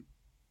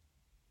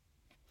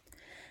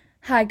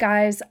Hi,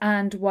 guys,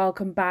 and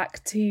welcome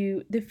back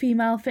to the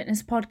Female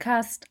Fitness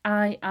Podcast.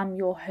 I am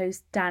your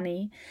host,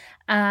 Danny,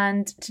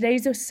 and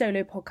today's a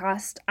solo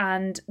podcast.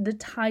 And the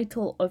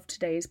title of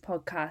today's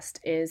podcast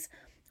is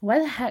Where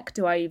the Heck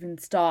Do I Even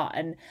Start?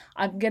 And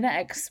I'm going to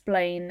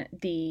explain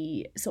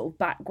the sort of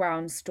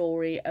background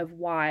story of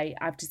why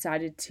I've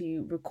decided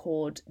to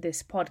record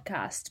this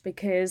podcast,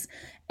 because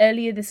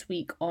earlier this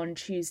week on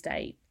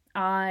Tuesday,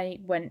 I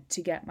went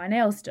to get my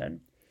nails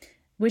done,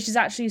 which is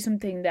actually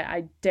something that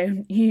I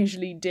don't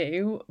usually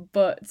do,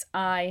 but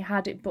I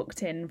had it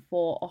booked in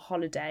for a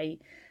holiday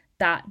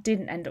that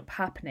didn't end up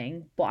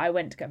happening, but I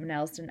went to get my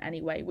nails done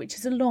anyway, which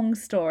is a long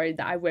story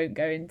that I won't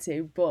go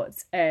into,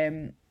 but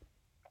I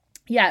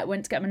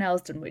went to get my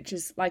nails done, which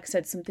is, like I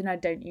said, something I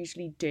don't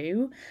usually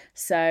do.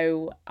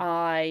 So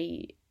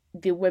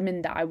the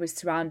women that I was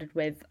surrounded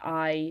with,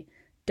 I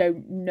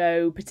don't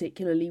know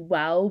particularly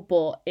well,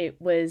 but it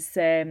was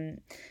a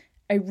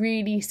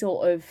really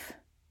sort of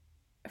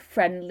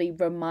friendly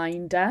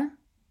reminder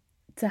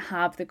to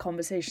have the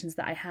conversations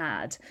that I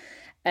had.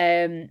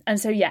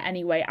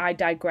 Anyway, I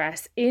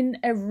digress. In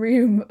a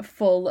room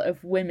full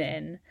of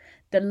women,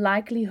 the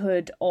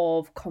likelihood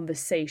of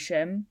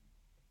conversation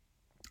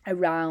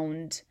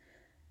around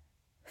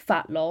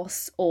fat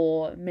loss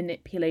or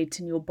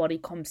manipulating your body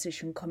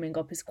composition coming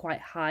up is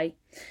quite high,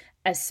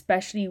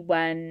 especially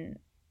when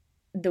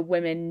the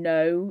women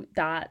know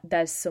that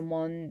there's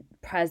someone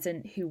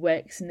present who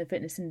works in the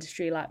fitness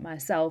industry like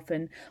myself.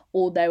 And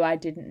although I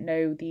didn't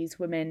know these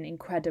women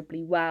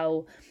incredibly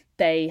well,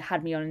 they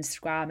had me on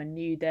Instagram and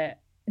knew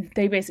that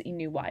they basically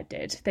knew what I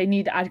did. They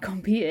knew that I'd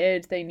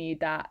competed, they knew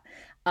that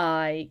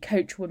I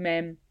coach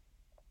women.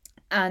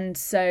 And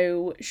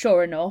so,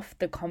 sure enough,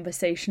 the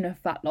conversation of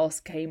fat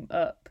loss came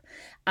up.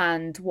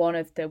 And one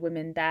of the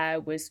women there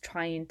was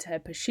trying to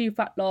pursue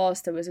fat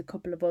loss. There was a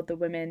couple of other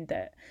women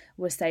that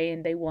were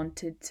saying they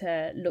wanted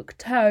to look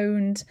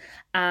toned.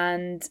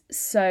 And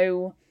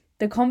so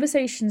the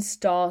conversation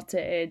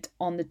started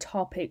on the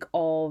topic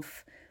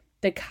of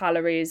the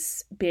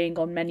calories being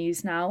on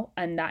menus now,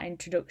 and that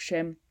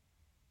introduction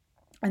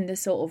and the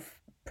sort of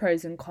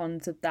pros and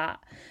cons of that.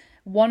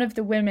 One of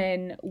the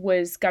women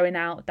was going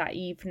out that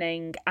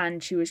evening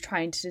and she was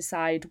trying to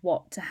decide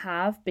what to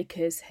have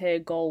because her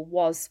goal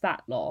was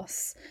fat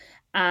loss.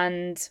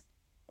 And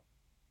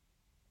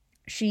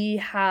she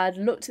had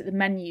looked at the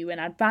menu in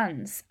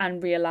advance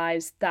and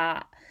realised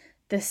that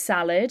the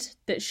salad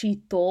that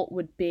she thought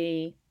would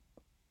be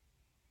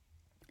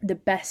the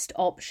best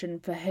option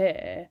for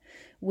her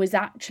was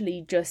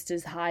actually just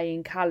as high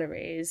in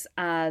calories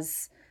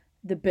as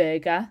the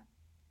burger,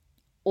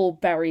 or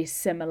very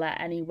similar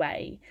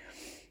anyway.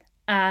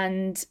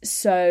 And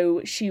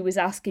so she was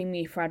asking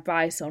me for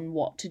advice on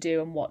what to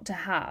do and what to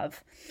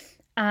have.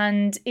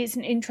 And it's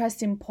an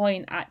interesting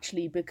point,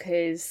 actually,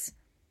 because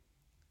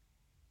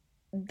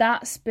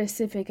that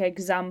specific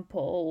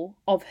example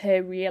of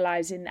her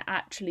realizing that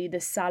actually the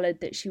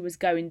salad that she was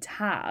going to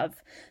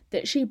have,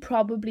 that she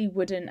probably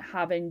wouldn't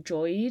have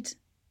enjoyed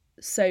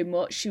so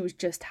much, she was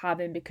just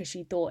having because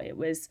she thought it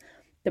was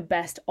the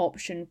best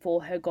option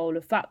for her goal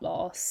of fat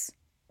loss,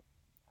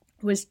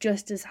 was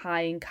just as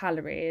high in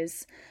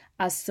calories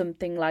as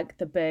something like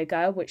the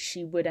burger, which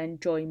she would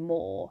enjoy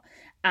more.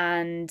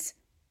 And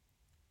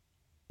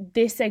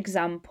this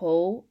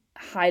example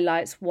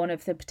highlights one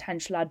of the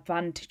potential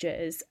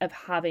advantages of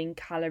having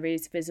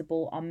calories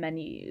visible on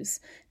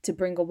menus to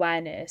bring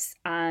awareness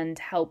and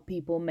help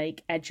people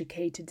make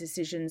educated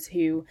decisions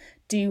who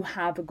do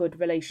have a good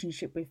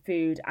relationship with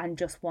food and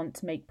just want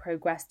to make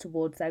progress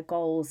towards their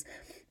goals.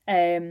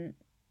 And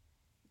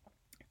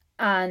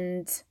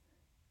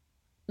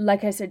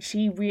like I said,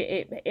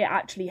 it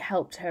actually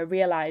helped her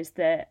realize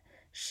that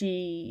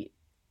she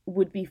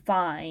would be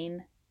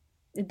fine.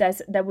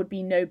 There would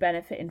be no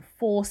benefit in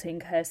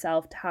forcing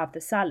herself to have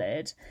the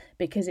salad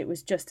because it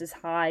was just as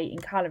high in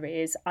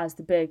calories as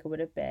the burger would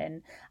have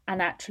been.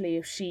 And actually,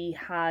 if she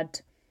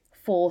had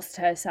forced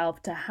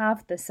herself to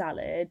have the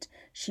salad,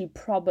 she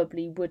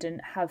probably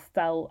wouldn't have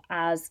felt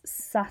as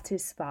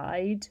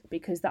satisfied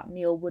because that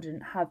meal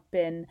wouldn't have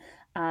been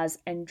as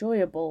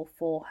enjoyable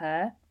for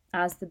her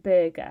as the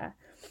burger.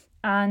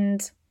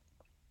 And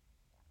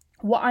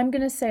what I'm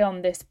going to say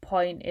on this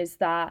point is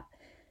that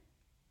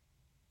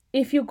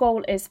if your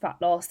goal is fat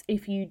loss,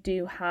 if you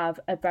do have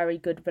a very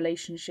good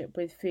relationship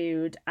with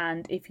food,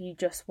 and if you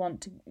just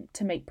want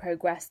to make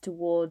progress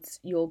towards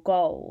your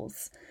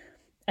goals,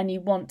 and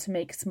you want to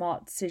make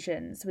smart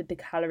decisions with the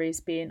calories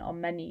being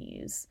on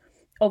menus,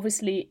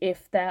 obviously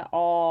if there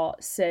are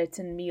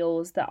certain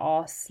meals that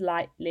are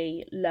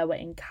slightly lower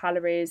in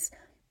calories,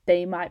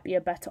 they might be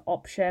a better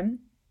option.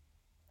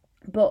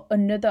 But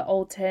another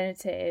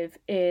alternative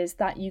is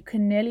that you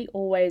can nearly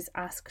always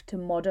ask to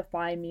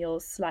modify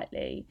meals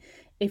slightly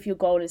if your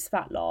goal is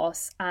fat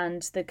loss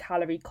and the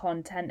calorie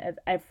content of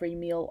every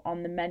meal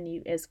on the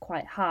menu is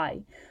quite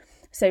high.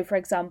 So, for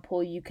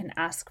example, you can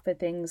ask for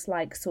things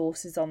like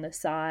sauces on the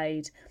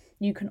side.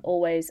 You can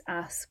always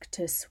ask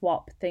to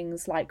swap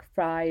things like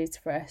fries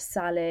for a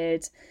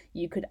salad.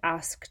 You could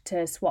ask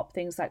to swap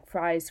things like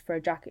fries for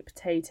a jacket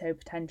potato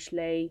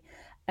potentially.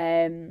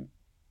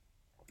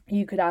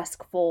 You could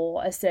ask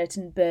for a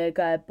certain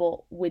burger but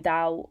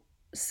without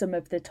some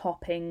of the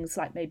toppings,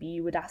 like maybe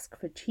you would ask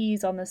for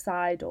cheese on the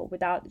side or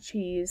without the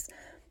cheese.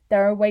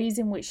 There are ways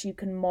in which you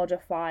can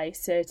modify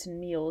certain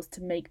meals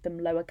to make them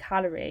lower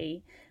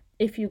calorie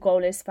if your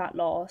goal is fat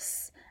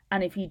loss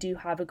and if you do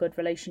have a good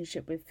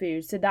relationship with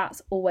food. So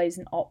that's always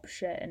an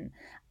option,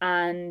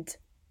 and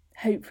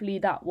hopefully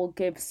that will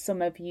give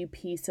some of you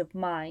peace of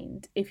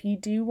mind. If you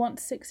do want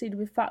to succeed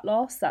with fat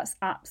loss, that's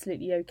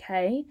absolutely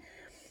okay.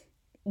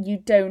 You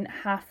don't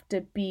have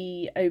to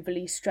be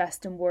overly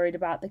stressed and worried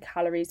about the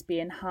calories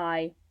being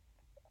high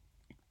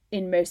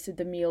in most of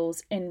the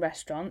meals in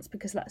restaurants,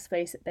 because let's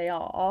face it, they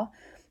are.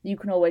 You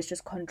can always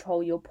just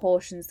control your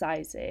portion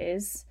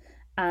sizes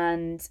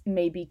and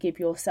maybe give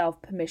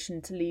yourself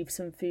permission to leave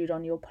some food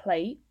on your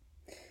plate,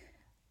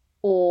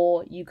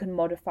 or you can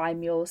modify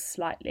meals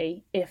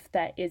slightly if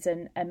there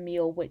isn't a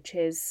meal which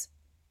is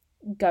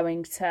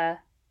going to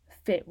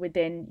fit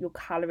within your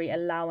calorie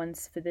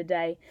allowance for the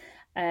day.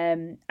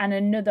 And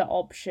another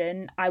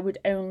option, I would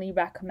only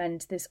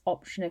recommend this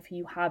option if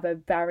you have a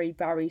very,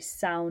 very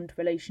sound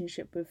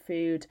relationship with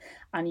food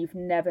and you've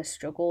never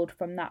struggled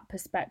from that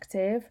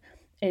perspective,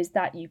 is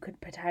that you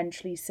could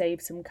potentially save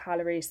some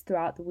calories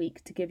throughout the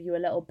week to give you a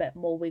little bit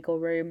more wiggle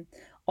room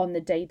on the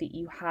day that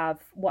you have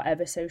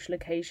whatever social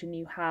occasion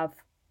you have.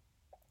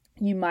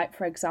 You might,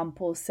 for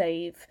example,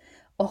 save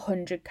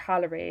 100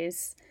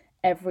 calories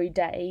every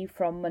day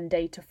from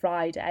Monday to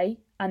Friday,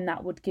 and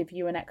that would give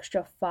you an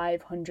extra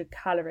 500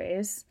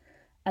 calories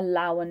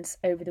allowance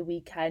over the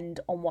weekend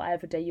on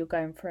whatever day you're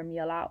going for a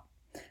meal out.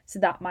 So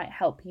that might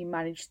help you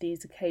manage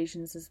these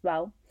occasions as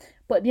well.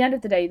 But at the end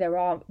of the day, there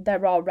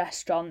are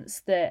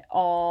restaurants that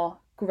are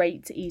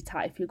great to eat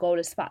at if your goal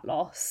is fat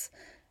loss.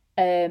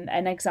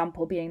 An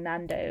example being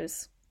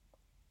Nando's.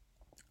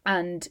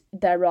 And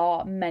there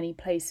are many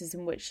places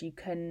in which you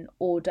can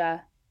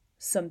order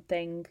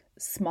something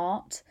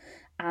smart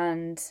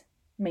and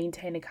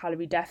maintain a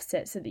calorie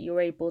deficit so that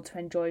you're able to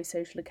enjoy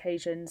social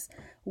occasions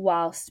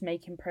whilst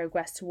making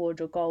progress toward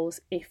your goals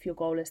if your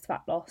goal is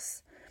fat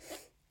loss.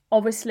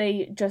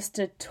 Obviously, just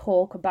to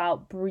talk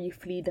about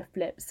briefly the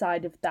flip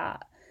side of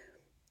that,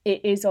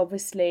 it is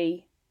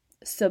obviously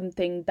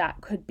something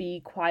that could be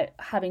quite,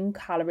 having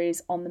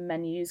calories on the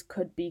menus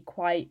could be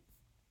quite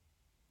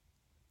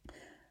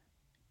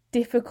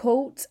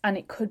difficult, and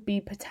it could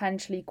be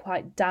potentially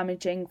quite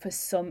damaging for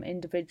some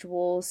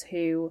individuals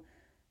who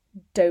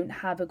don't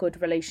have a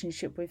good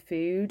relationship with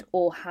food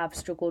or have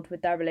struggled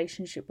with their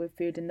relationship with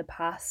food in the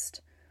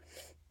past.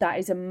 That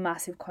is a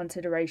massive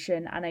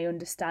consideration, and I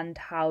understand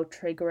how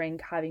triggering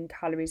having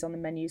calories on the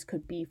menus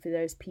could be for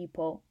those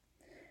people.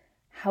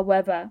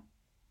 However,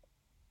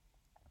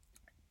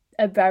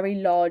 a very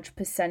large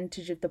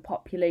percentage of the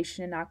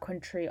population in our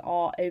country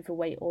are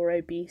overweight or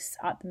obese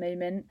at the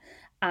moment,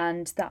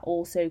 and that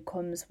also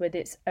comes with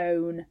its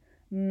own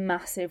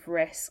massive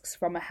risks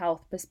from a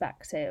health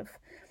perspective.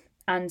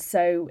 And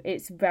so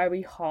it's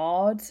very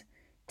hard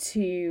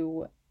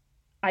to,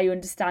 I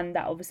understand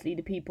that obviously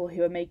the people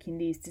who are making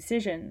these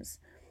decisions,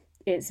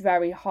 it's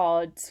very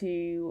hard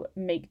to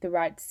make the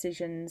right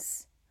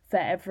decisions for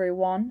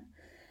everyone.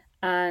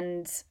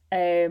 And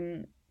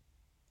they're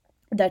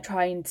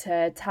trying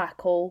to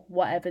tackle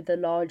whatever the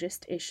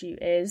largest issue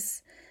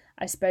is,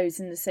 I suppose,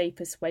 in the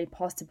safest way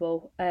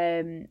possible.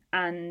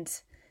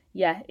 And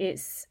yeah,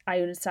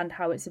 I understand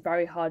how it's a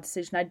very hard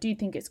decision. I do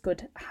think it's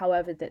good,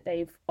 however, that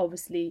they've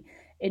obviously,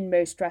 in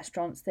most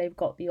restaurants, they've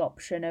got the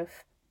option of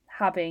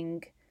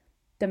having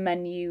the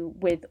menu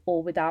with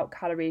or without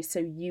calories, so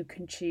you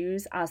can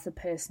choose as the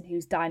person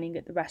who's dining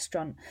at the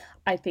restaurant.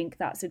 I think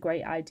that's a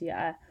great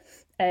idea.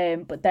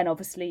 But then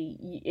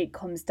obviously it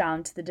comes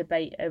down to the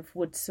debate of,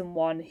 would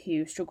someone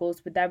who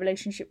struggles with their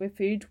relationship with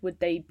food, would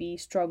they be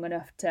strong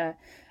enough to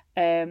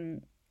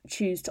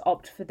choose to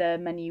opt for the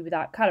menu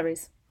without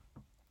calories?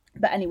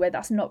 But anyway,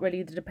 that's not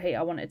really the debate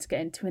I wanted to get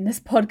into in this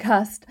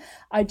podcast.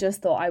 I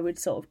just thought I would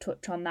sort of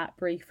touch on that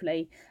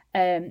briefly.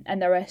 And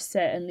there are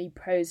certainly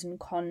pros and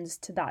cons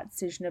to that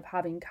decision of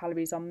having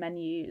calories on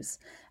menus.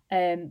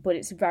 But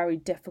it's very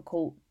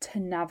difficult to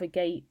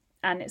navigate,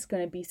 and it's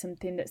going to be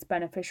something that's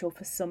beneficial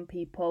for some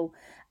people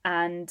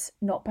and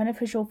not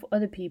beneficial for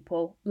other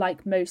people.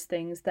 Like most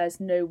things, there's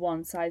no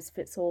one size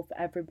fits all for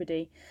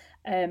everybody.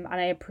 And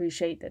I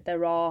appreciate that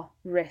there are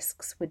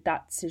risks with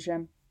that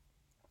decision,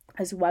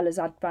 as well as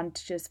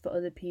advantages for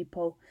other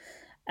people.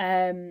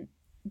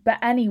 But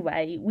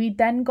anyway, we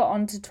then got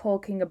on to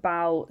talking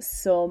about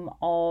some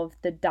of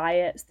the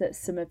diets that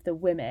some of the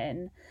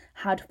women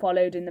had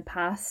followed in the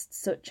past,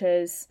 such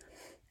as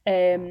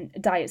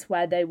diets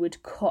where they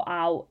would cut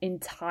out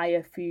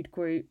entire food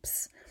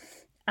groups.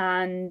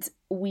 And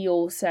we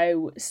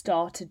also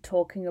started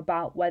talking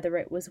about whether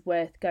it was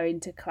worth going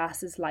to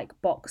classes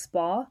like Box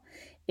Bar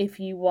if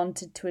you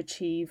wanted to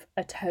achieve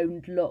a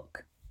toned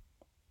look.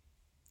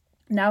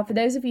 Now, for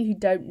those of you who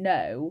don't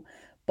know,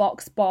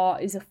 Box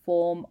bar is a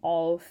form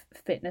of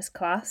fitness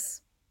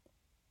class.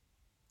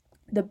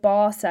 The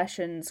bar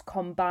sessions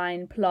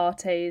combine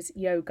Pilates,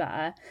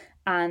 yoga,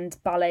 and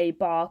ballet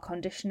bar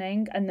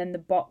conditioning, and then the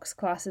box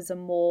classes are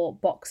more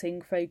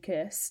boxing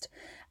focused.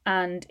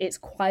 And it's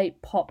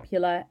quite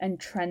popular and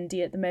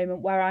trendy at the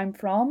moment where I'm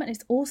from, and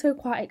it's also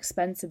quite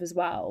expensive as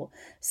well.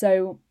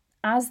 So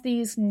as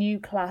these new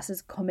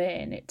classes come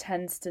in, it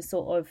tends to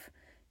sort of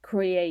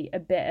create a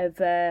bit of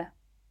a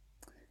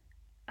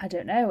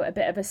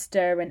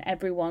stir, and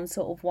everyone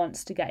sort of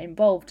wants to get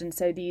involved. And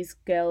so these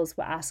girls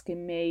were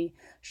asking me,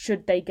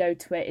 should they go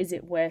to it? Is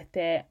it worth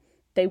it?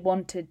 They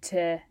wanted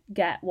to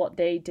get what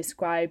they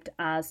described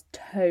as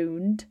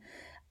toned.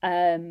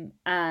 And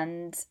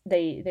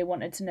they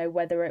wanted to know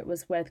whether it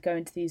was worth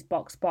going to these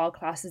box bar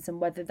classes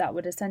and whether that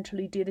would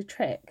essentially do the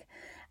trick.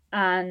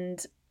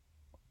 And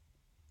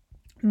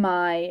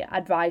my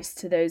advice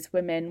to those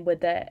women was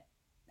that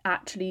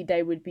actually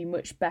they would be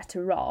much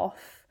better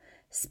off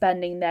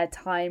spending their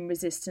time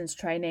resistance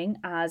training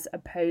as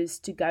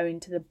opposed to going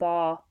to the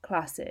bar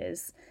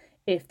classes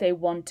if they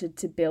wanted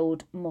to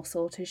build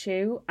muscle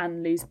tissue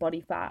and lose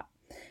body fat,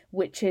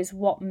 which is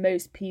what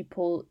most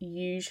people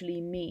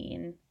usually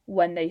mean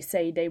when they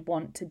say they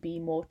want to be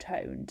more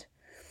toned.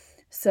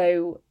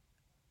 So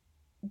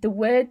the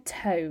word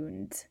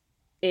toned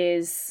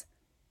is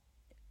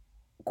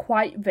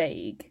quite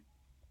vague.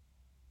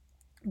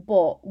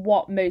 But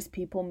what most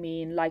people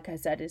mean, like I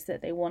said, is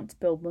that they want to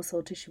build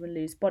muscle tissue and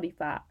lose body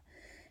fat.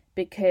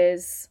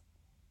 Because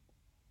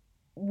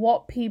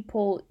what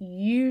people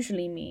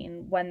usually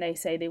mean when they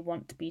say they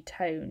want to be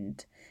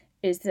toned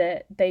is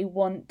that they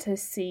want to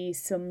see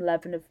some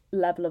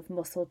level of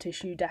muscle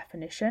tissue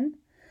definition,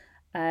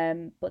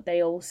 but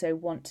they also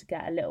want to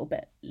get a little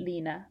bit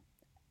leaner.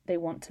 They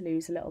want to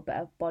lose a little bit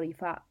of body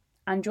fat.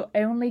 And you're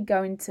only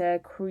going to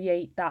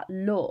create that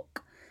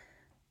look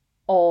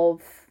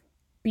of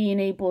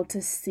being able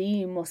to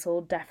see muscle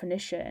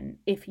definition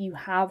if you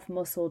have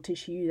muscle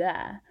tissue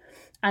there.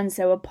 And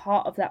so a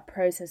part of that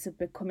process of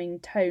becoming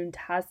toned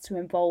has to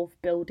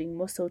involve building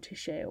muscle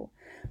tissue.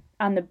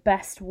 And the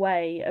best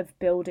way of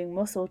building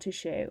muscle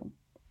tissue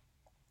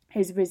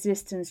is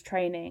resistance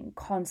training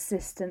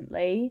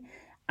consistently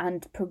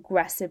and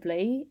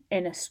progressively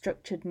in a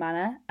structured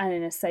manner and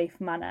in a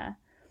safe manner.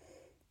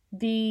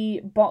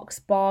 The box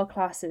bar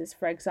classes,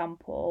 for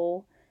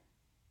example,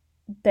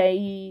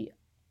 you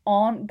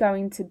aren't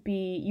going to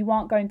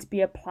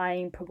be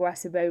applying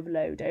progressive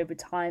overload over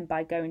time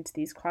by going to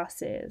these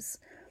classes.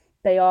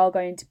 They are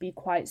going to be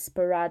quite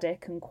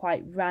sporadic and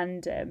quite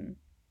random.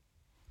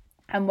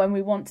 And when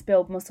we want to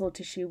build muscle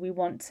tissue, we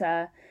want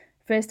to,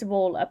 first of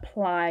all,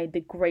 apply the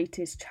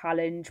greatest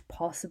challenge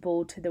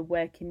possible to the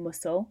working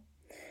muscle.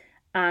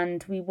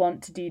 And we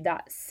want to do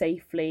that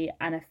safely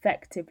and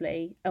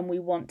effectively. And we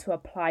want to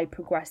apply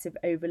progressive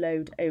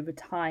overload over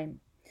time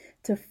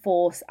to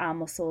force our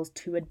muscles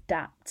to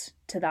adapt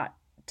to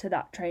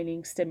that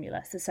training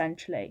stimulus,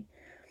 essentially.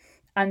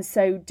 And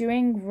so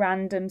doing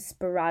random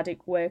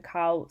sporadic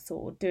workouts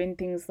or doing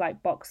things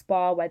like box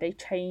bar where they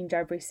change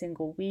every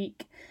single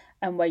week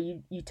and where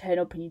you turn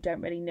up and you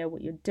don't really know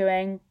what you're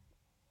doing,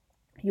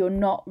 you're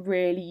not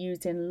really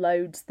using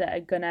loads that are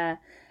gonna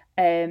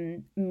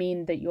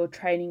mean that you're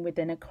training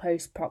within a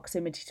close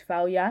proximity to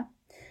failure.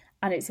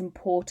 And it's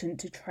important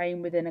to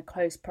train within a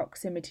close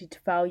proximity to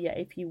failure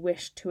if you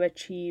wish to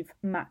achieve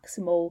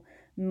maximal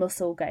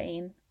muscle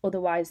gain,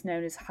 otherwise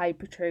known as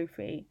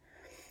hypertrophy.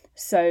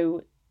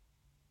 So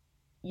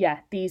yeah,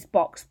 these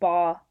box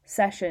bar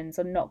sessions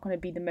are not going to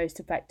be the most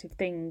effective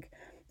thing.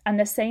 And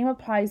the same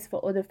applies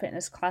for other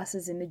fitness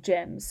classes in the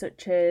gym,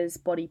 such as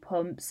body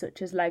pumps,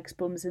 such as legs,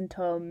 bums and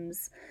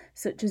tums,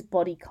 such as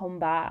body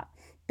combat.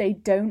 They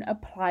don't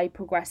apply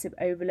progressive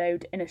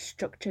overload in a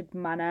structured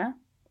manner.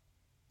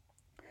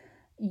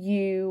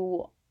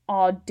 You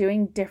are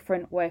doing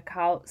different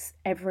workouts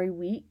every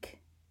week.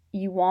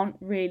 You aren't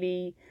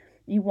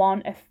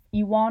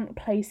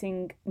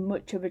placing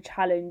much of a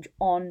challenge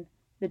on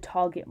the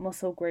target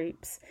muscle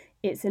groups.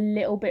 It's a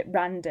little bit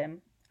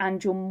random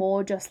and you're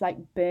more just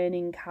like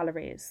burning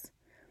calories.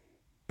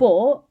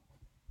 But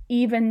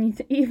even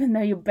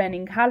though you're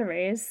burning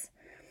calories,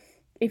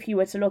 if you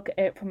were to look at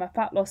it from a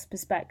fat loss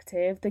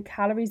perspective, the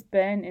calories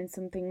burnt in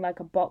something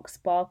like a box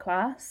bar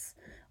class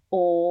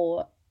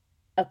or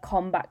a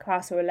combat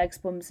class or a legs,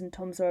 bums and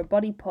tums or a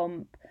body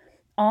pump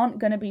aren't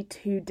going to be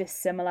too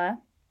dissimilar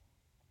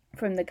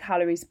from the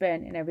calories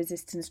burnt in a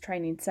resistance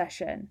training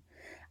session.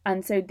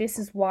 And so this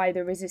is why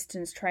the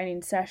resistance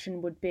training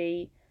session would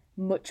be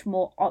much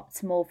more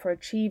optimal for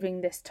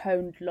achieving this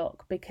toned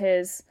look,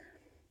 because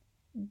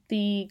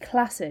the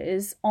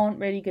classes aren't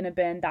really going to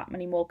burn that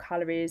many more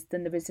calories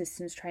than the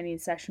resistance training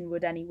session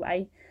would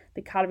anyway.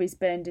 The calories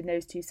burned in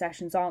those two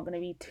sessions aren't going to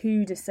be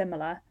too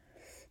dissimilar.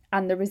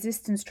 And the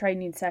resistance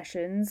training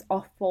sessions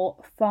are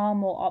far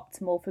more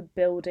optimal for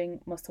building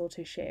muscle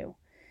tissue,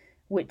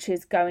 which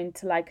is going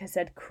to, like I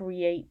said,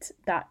 create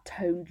that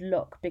toned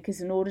look, because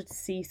in order to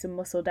see some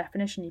muscle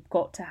definition, you've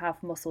got to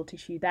have muscle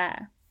tissue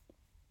there.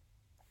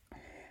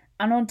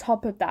 And on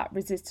top of that,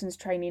 resistance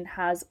training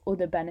has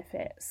other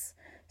benefits,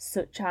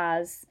 such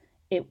as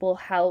it will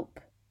help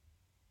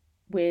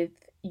with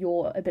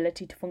your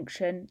ability to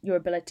function, your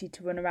ability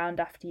to run around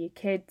after your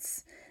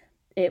kids.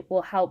 It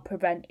will help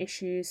prevent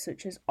issues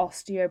such as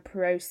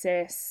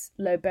osteoporosis,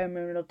 low bone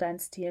mineral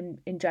density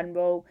in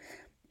general.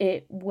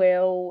 It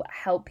will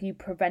help you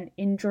prevent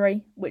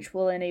injury, which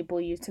will enable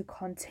you to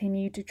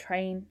continue to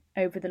train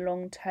over the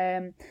long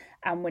term,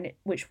 and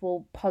which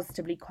will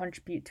positively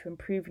contribute to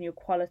improving your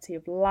quality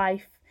of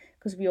life.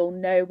 Because we all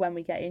know when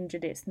we get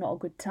injured, it's not a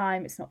good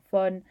time, it's not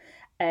fun,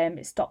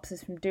 it stops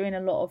us from doing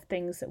a lot of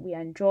things that we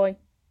enjoy.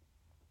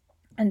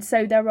 And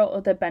so there are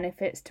other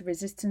benefits to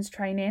resistance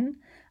training,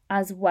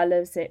 as well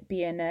as it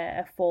being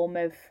a form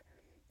of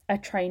a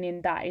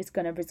training that is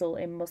going to result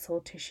in muscle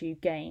tissue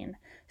gain.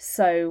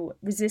 So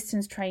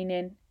resistance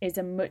training is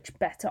a much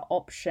better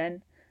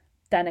option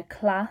than a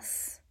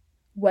class,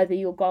 whether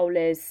your goal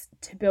is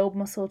to build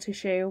muscle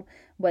tissue,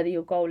 whether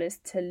your goal is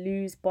to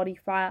lose body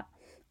fat,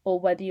 or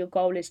whether your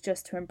goal is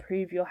just to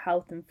improve your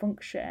health and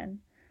function,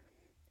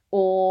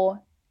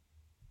 or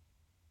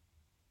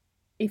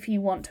if you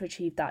want to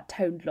achieve that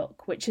toned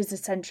look, which is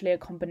essentially a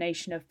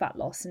combination of fat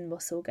loss and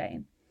muscle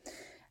gain.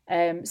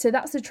 So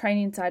that's the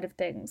training side of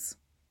things.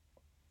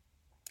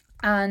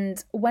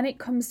 And when it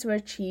comes to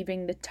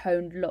achieving the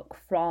toned look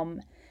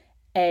from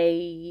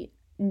a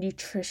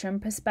nutrition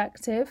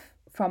perspective,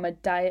 from a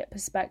diet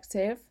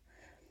perspective,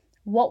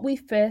 what we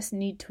first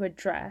need to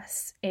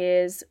address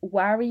is,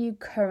 where are you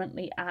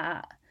currently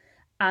at,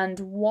 and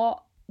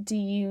what do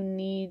you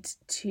need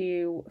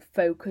to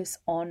focus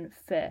on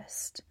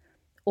first?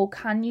 Or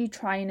can you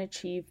try and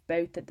achieve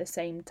both at the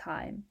same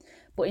time?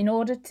 But in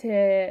order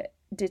to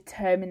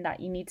determine that,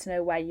 you need to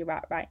know where you're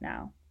at right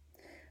now.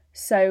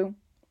 So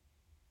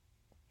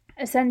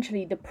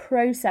essentially, the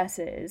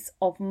processes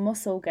of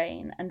muscle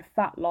gain and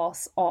fat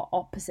loss are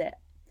opposite.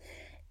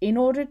 In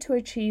order to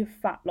achieve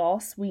fat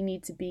loss, we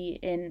need to be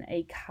in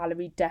a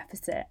calorie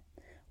deficit.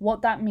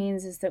 What that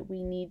means is that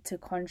we need to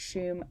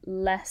consume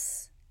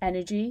less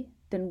energy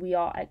than we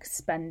are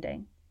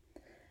expending.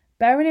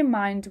 Bearing in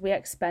mind, we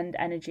expend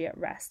energy at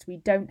rest. We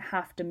don't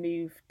have to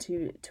move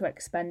to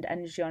expend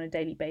energy on a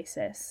daily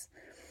basis.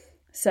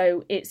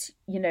 So it's,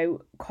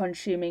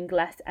 consuming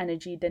less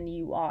energy than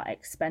you are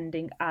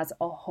expending as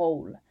a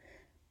whole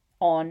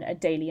on a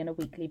daily and a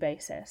weekly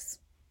basis.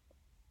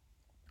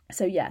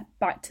 So yeah,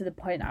 back to the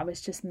point I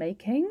was just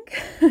making.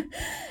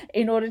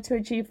 In order to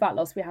achieve fat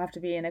loss, we have to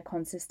be in a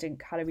consistent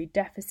calorie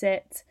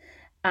deficit,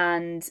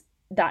 and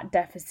that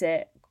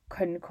deficit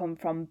can come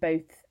from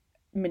both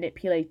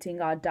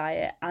manipulating our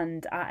diet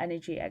and our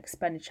energy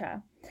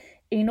expenditure.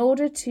 In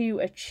order to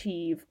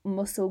achieve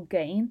muscle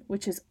gain,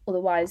 which is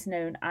otherwise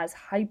known as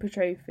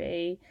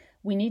hypertrophy,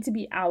 we need to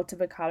be out of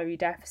a calorie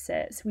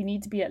deficit. So we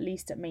need to be at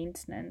least at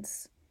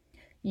maintenance.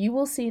 You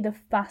will see the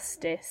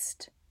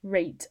fastest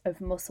rate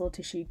of muscle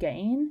tissue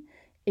gain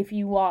if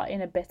you are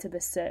in a bit of a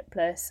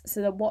surplus.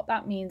 So that what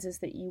that means is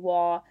that you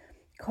are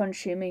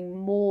consuming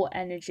more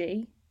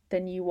energy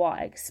than you are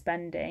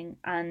expending,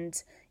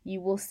 and you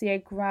will see a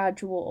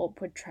gradual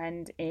upward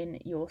trend in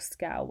your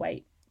scale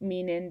weight,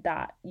 meaning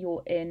that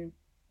you're in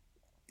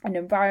an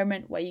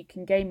environment where you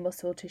can gain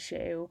muscle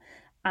tissue,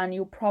 and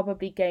you'll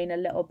probably gain a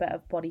little bit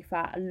of body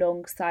fat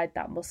alongside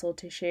that muscle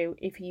tissue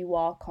if you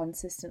are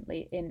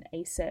consistently in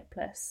a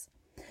surplus.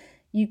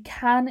 You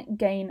can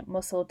gain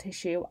muscle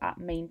tissue at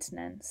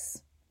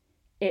maintenance.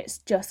 It's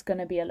just going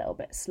to be a little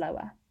bit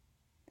slower.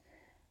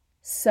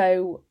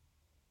 So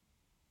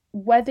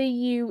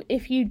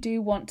if you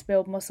do want to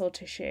build muscle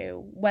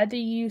tissue, whether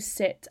you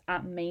sit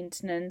at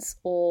maintenance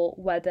or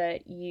whether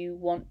you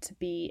want to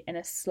be in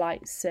a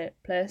slight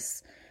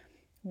surplus,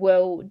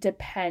 will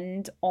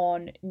depend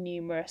on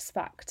numerous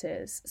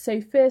factors. So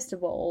first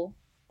of all,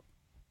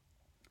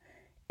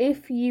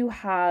 if you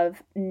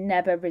have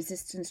never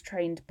resistance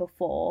trained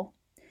before,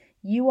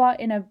 you are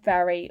in a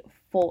very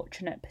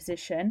fortunate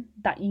position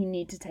that you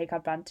need to take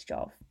advantage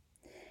of.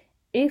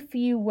 If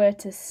you were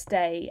to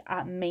stay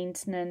at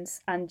maintenance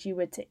and you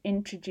were to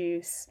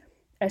introduce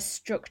a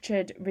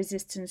structured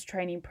resistance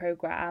training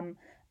program,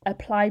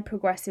 apply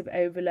progressive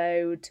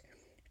overload,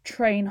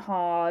 train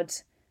hard,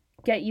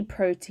 get your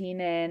protein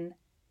in,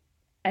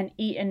 and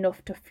eat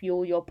enough to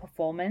fuel your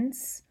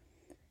performance,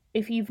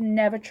 if you've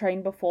never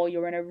trained before,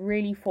 you're in a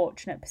really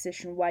fortunate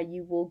position where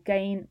you will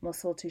gain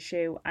muscle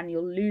tissue and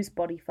you'll lose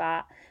body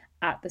fat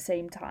at the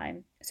same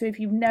time. So if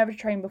you've never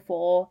trained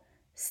before,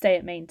 stay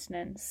at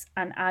maintenance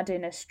and add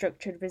in a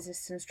structured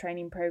resistance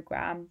training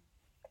program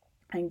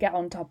and get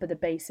on top of the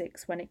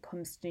basics when it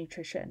comes to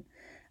nutrition.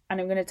 And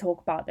I'm going to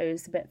talk about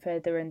those a bit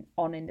further in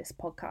this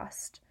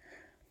podcast.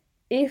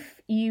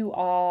 If you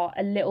are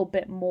a little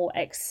bit more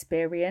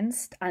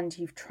experienced and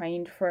you've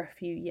trained for a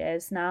few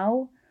years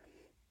now,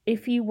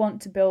 if you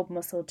want to build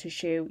muscle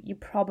tissue, you're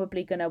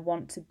probably going to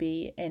want to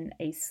be in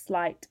a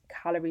slight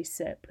calorie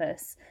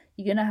surplus.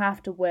 You're going to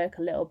have to work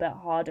a little bit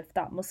harder for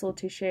that muscle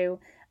tissue,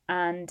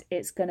 and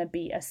it's going to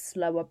be a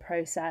slower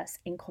process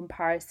in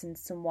comparison to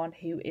someone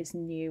who is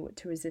new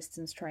to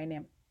resistance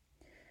training.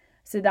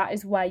 So that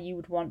is where you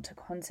would want to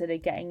consider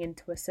getting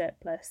into a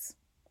surplus.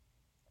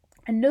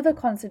 Another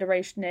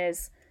consideration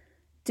is,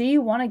 do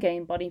you want to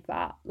gain body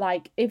fat?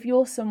 Like, if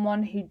you're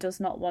someone who does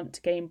not want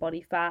to gain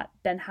body fat,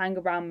 then hang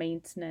around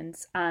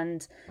maintenance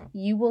and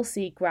you will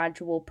see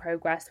gradual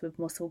progress with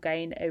muscle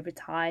gain over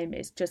time.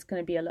 It's just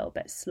going to be a little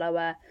bit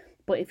slower.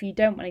 But if you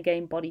don't want to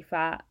gain body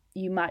fat,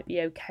 you might be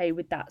okay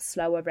with that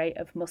slower rate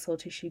of muscle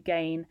tissue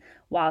gain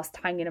whilst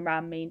hanging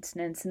around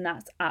maintenance, and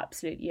that's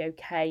absolutely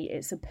okay.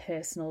 It's a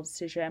personal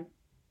decision.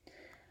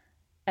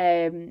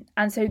 And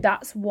so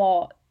that's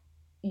what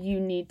you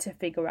need to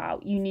figure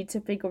out. You need to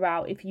figure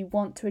out, if you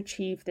want to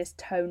achieve this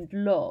toned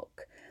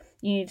look,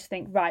 you need to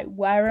think, right,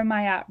 where am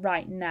I at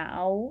right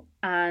now?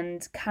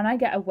 And can I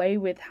get away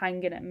with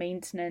hanging at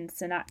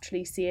maintenance and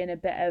actually seeing a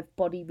bit of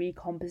body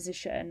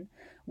recomposition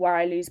where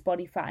I lose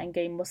body fat and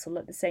gain muscle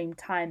at the same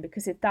time?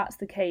 Because if that's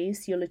the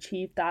case, you'll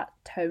achieve that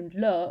toned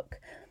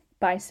look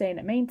by staying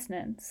at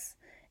maintenance.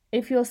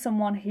 If you're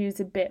someone who's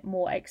a bit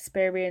more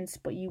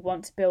experienced, but you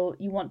want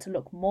to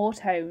look more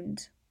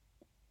toned,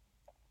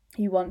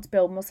 you want to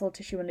build muscle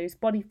tissue and lose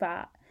body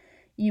fat,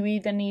 you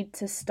either need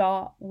to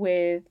start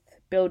with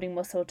building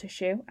muscle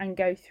tissue and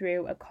go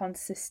through a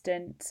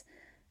consistent,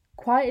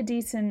 quite a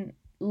decent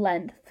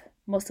length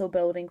muscle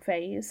building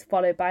phase,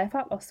 followed by a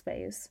fat loss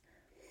phase.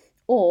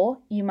 Or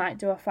you might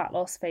do a fat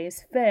loss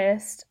phase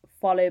first,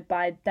 followed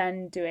by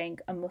then doing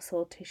a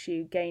muscle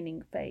tissue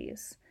gaining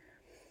phase.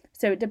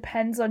 So it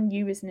depends on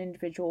you as an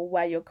individual,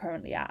 where you're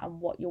currently at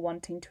and what you're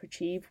wanting to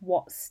achieve,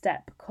 what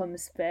step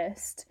comes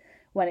first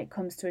when it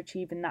comes to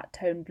achieving that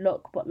toned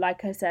look. But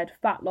like I said,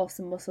 fat loss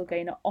and muscle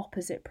gain are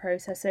opposite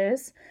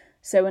processes.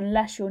 So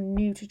unless you're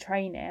new to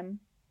training,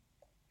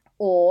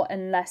 or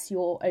unless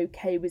you're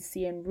okay with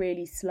seeing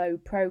really slow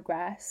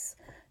progress,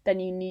 then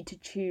you need to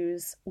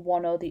choose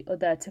one or the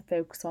other to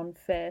focus on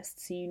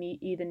first. So you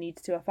either need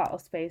to do a fat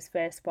loss phase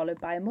first, followed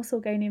by a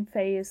muscle gaining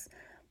phase,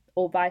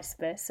 or vice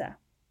versa.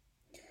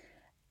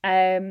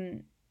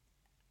 And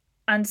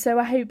so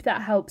I hope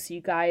that helps you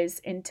guys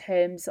in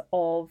terms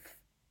of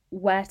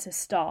where to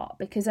start,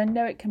 because I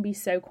know it can be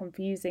so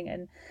confusing.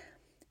 And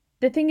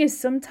the thing is,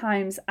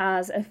 sometimes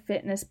as a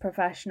fitness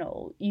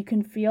professional, you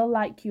can feel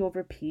like you're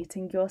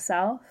repeating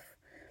yourself,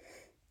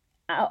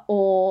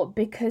 or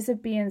because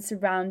of being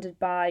surrounded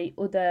by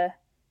other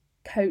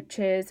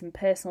coaches and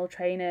personal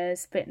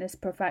trainers, fitness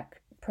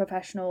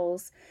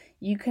professionals,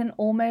 you can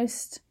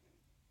almost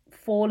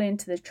fall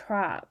into the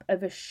trap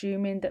of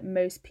assuming that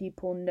most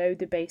people know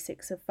the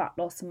basics of fat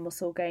loss and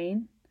muscle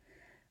gain.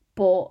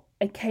 But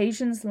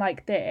occasions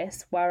like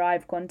this, where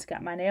I've gone to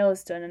get my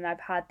nails done and I've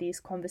had these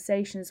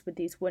conversations with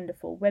these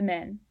wonderful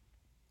women,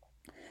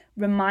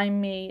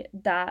 remind me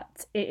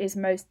that it is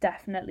most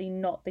definitely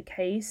not the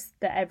case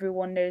that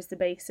everyone knows the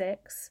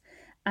basics.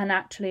 And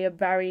actually, a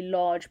very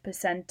large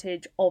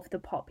percentage of the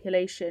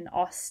population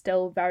are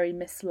still very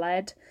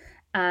misled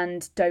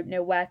and don't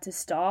know where to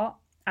start.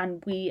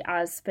 And we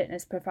as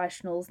fitness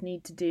professionals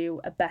need to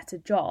do a better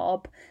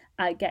job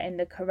at getting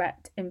the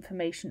correct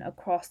information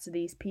across to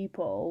these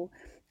people.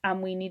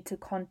 And we need to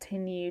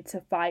continue to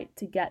fight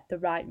to get the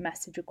right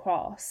message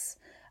across.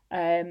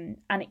 And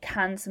it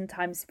can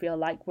sometimes feel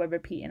like we're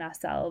repeating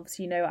ourselves.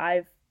 You know,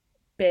 I've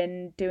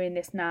been doing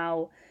this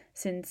now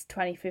since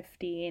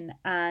 2015,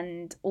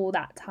 and all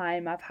that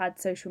time I've had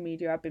social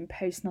media, I've been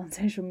posting on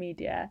social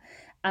media.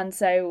 And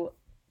so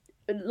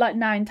like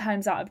 9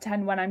 times out of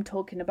 10 when I'm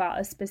talking about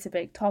a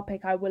specific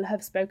topic, I will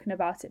have spoken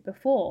about it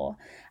before.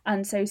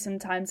 And so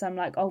sometimes I'm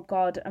like, oh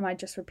God, am I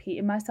just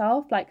repeating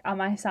myself? Like,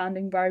 am I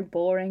sounding very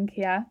boring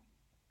here?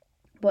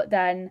 But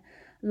then,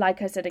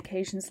 like I said,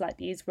 occasions like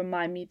these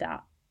remind me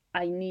that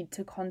I need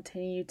to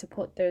continue to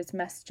put those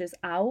messages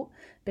out,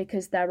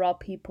 because there are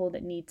people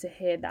that need to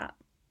hear that.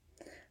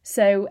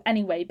 So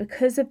anyway,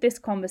 because of this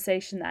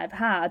conversation that I've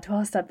had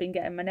whilst I've been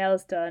getting my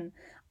nails done,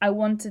 I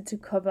wanted to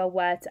cover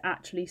where to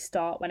actually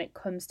start when it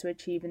comes to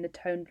achieving the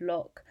toned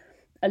look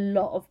a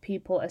lot of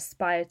people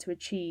aspire to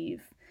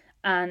achieve,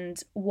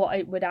 and what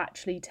it would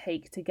actually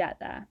take to get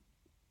there.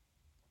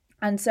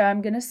 And so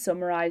I'm going to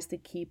summarize the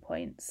key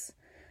points.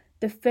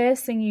 The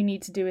first thing you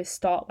need to do is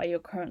start where you're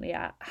currently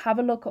at. Have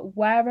a look at,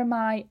 where am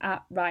I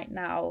at right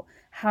now?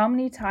 How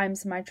many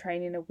times am I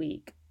training a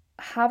week?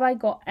 Have I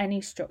got any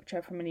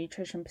structure from a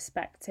nutrition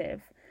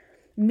perspective?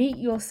 Meet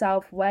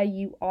yourself where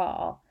you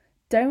are.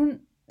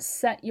 Don't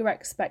set your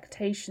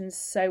expectations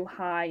so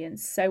high and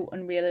so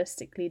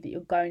unrealistically that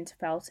you're going to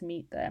fail to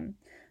meet them.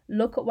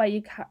 Look at where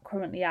you're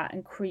currently at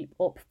and creep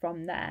up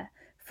from there.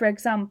 For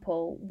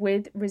example,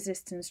 with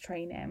resistance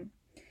training,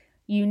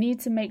 you need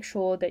to make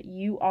sure that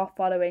you are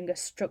following a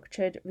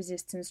structured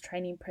resistance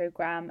training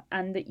program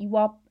and that you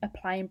are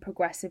applying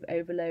progressive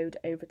overload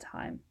over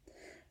time.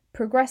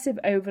 Progressive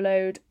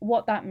overload,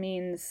 what that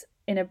means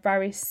in a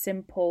very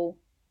simplified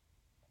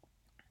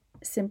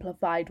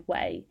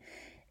way,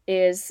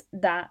 is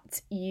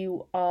that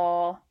you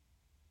are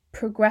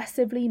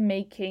progressively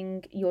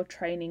making your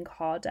training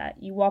harder.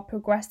 You are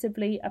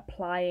progressively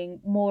applying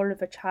more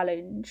of a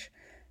challenge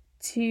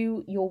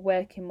to your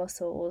working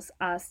muscles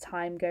as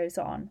time goes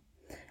on.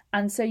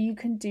 And so you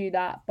can do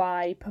that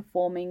by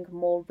performing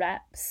more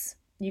reps.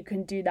 You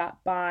can do that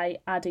by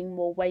adding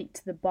more weight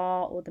to the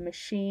bar or the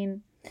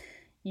machine.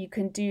 You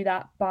can do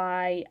that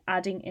by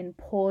adding in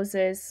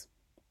pauses.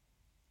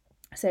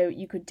 So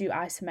you could do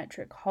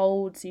isometric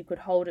holds. You could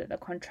hold at the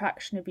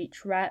contraction of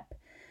each rep.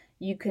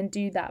 You can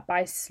do that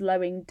by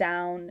slowing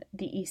down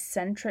the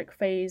eccentric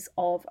phase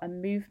of a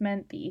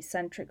movement. The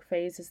eccentric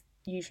phase is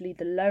usually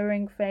the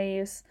lowering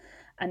phase,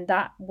 and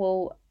that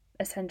will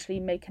essentially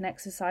make an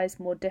exercise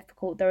more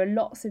difficult. There are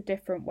lots of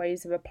different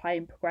ways of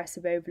applying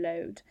progressive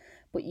overload,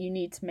 but you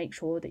need to make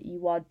sure that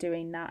you are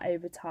doing that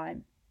over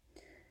time.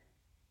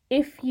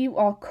 If you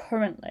are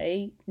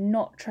currently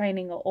not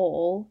training at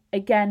all,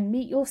 again,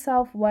 meet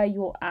yourself where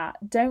you're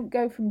at. Don't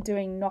go from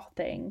doing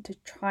nothing to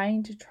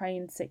trying to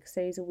train 6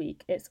 days a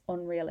week. It's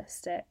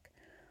unrealistic.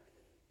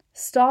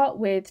 Start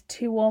with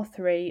 2 or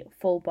 3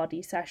 full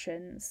body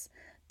sessions.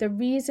 The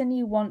reason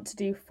you want to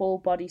do full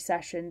body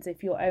sessions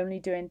if you're only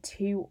doing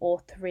 2 or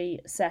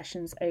 3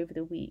 sessions over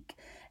the week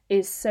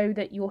is so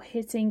that you're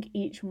hitting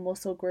each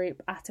muscle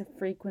group at a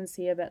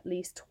frequency of at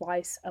least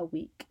twice a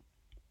week.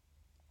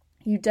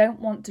 You don't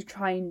want to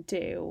try and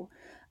do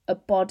a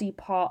body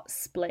part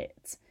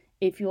split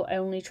if you're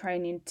only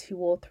training 2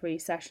 or 3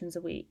 sessions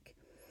a week.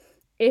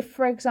 If,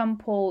 for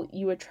example,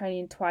 you were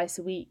training twice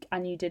a week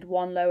and you did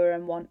 1 lower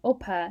and 1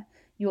 upper,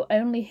 you're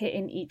only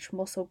hitting each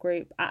muscle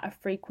group at a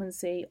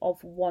frequency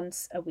of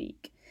once a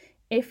week.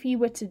 If you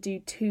were to do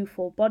 2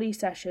 full body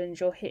sessions,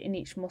 you're hitting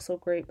each muscle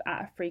group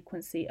at a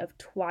frequency of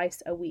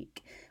twice a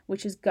week,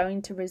 which is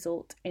going to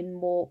result in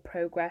more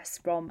progress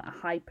from a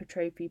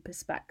hypertrophy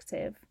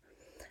perspective.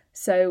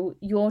 So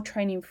your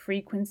training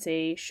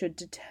frequency should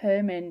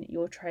determine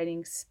your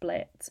training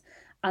split.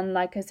 And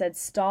like I said,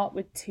 start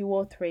with 2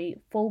 or 3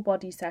 full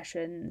body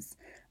sessions.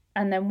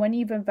 And then when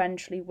you've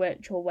eventually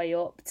worked your way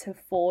up to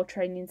 4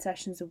 training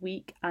sessions a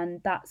week,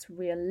 and that's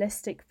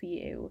realistic for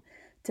you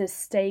to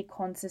stay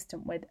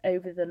consistent with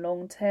over the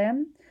long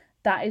term,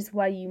 that is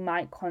where you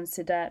might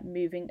consider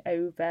moving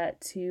over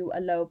to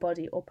a lower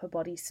body, upper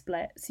body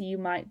split. So you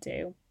might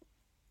do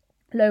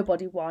lower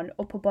body 1,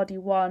 upper body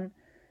 1,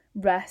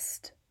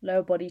 rest,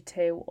 lower body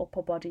 2,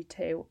 upper body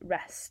 2,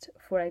 rest,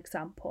 for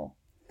example.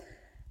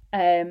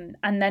 And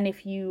then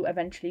if you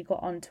eventually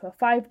got onto a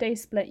 5-day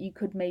split, you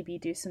could maybe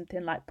do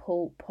something like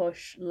pull,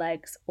 push,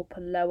 legs,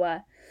 upper,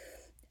 lower,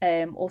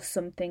 or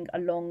something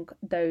along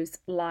those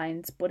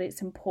lines. But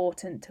it's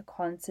important to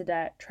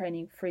consider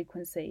training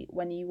frequency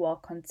when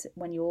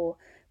you're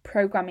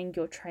programming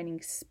your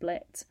training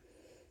split.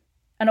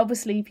 And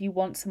obviously, if you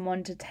want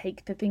someone to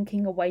take the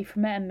thinking away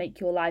from it and make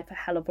your life a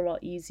hell of a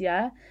lot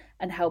easier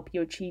and help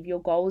you achieve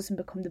your goals and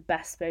become the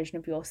best version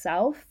of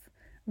yourself,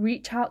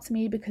 reach out to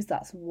me, because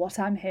that's what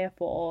I'm here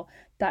for.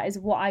 That is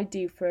what I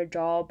do for a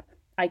job.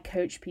 I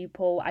coach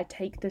people. I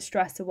take the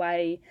stress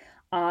away.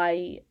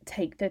 I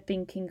take the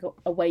thinking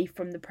away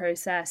from the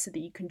process so that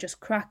you can just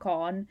crack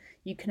on.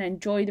 You can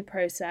enjoy the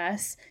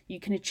process. You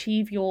can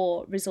achieve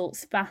your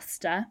results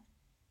faster,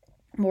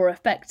 more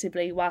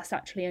effectively, whilst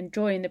actually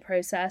enjoying the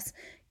process,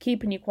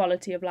 keeping your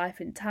quality of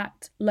life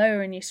intact,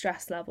 lowering your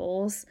stress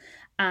levels,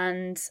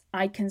 and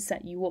I can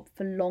set you up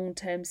for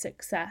long-term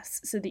success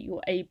so that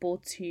you're able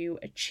to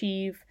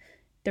achieve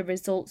the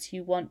results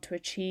you want to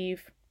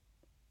achieve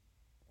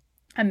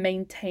and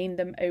maintain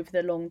them over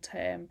the long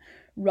term,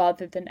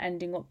 rather than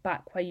ending up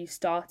back where you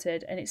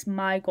started. And it's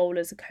my goal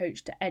as a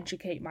coach to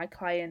educate my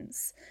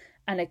clients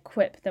and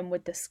equip them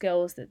with the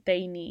skills that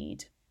they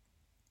need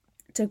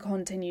to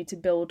continue to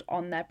build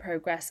on their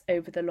progress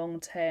over the long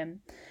term,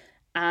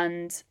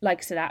 and like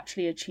I said,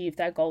 actually achieve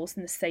their goals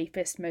in the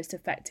safest, most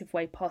effective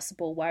way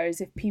possible. Whereas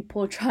if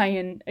people try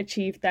and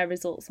achieve their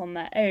results on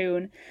their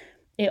own,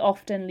 it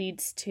often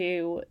leads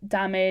to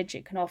damage.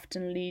 It can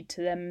often lead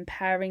to them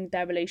impairing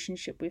their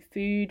relationship with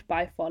food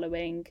by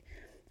following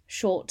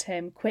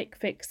short-term quick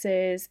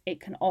fixes.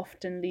 It can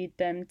often lead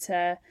them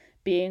to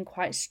being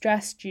quite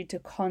stressed due to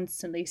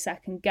constantly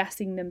second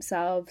guessing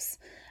themselves,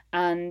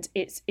 and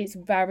it's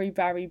very,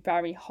 very,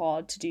 very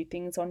hard to do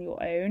things on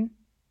your own.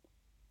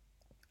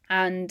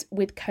 And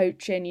with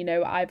coaching,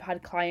 I've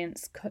had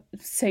clients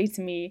say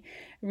to me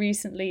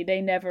recently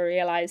they never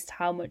realized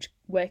how much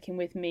working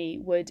with me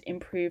would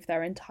improve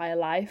their entire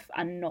life,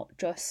 and not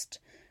just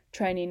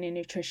training and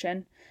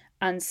nutrition.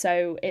 And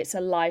so it's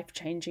a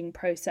life-changing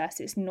process.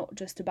 It's not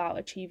just about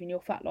achieving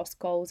your fat loss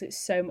goals. It's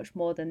so much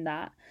more than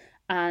that.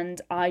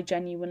 And I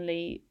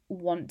genuinely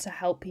want to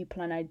help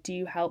people, and I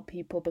do help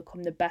people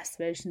become the best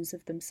versions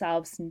of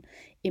themselves and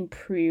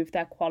improve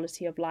their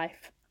quality of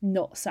life,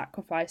 not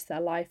sacrifice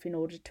their life in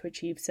order to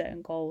achieve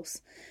certain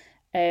goals.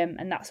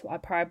 And that's what I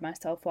pride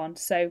myself on.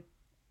 So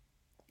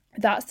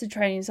that's the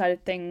training side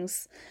of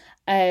things.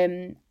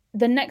 The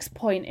next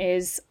point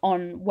is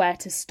on where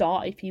to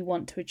start if you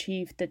want to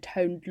achieve the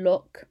toned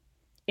look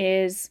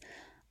is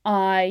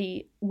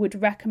I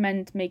would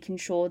recommend making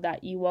sure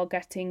that you are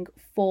getting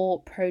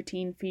 4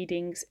 protein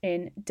feedings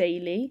in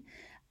daily,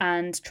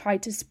 and try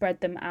to spread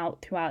them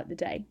out throughout the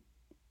day.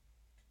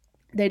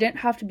 They don't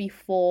have to be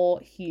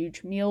 4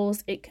 huge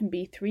meals. It can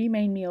be 3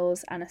 main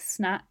meals and a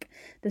snack.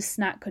 The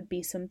snack could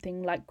be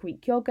something like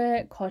Greek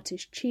yogurt,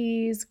 cottage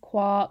cheese,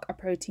 quark, a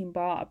protein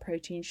bar, a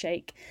protein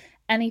shake,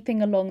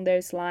 anything along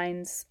those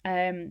lines.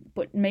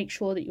 But make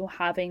sure that you're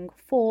having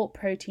 4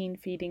 protein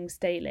feedings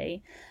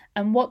daily.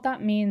 And what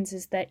that means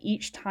is that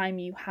each time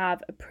you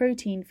have a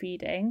protein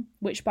feeding,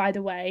 which by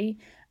the way,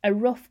 a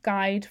rough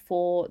guide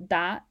for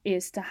that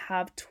is to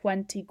have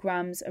 20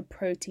 grams of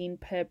protein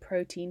per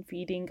protein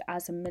feeding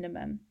as a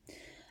minimum.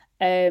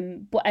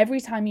 But every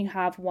time you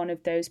have one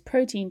of those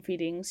protein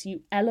feedings,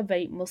 you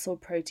elevate muscle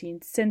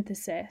protein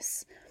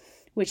synthesis,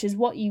 which is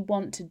what you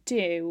want to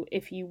do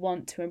if you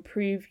want to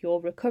improve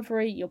your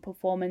recovery, your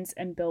performance,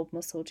 and build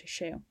muscle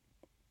tissue.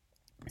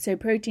 So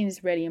protein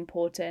is really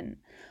important.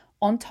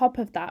 On top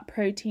of that,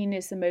 protein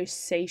is the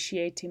most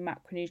satiating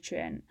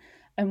macronutrient.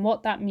 And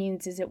what that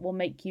means is it will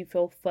make you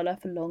feel fuller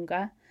for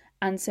longer.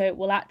 And so it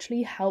will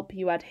actually help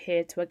you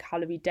adhere to a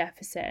calorie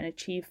deficit and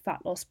achieve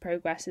fat loss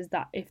progress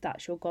if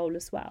that's your goal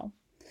as well.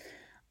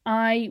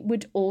 I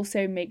would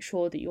also make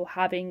sure that you're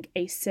having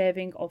a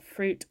serving of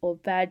fruit or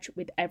veg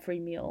with every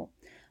meal.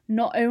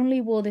 Not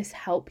only will this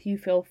help you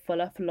feel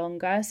fuller for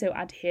longer, so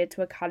adhere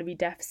to a calorie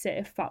deficit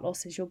if fat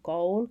loss is your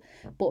goal,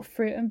 but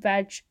fruit and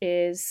veg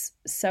is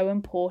so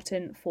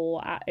important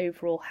for our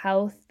overall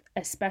health,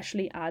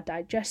 especially our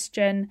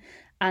digestion.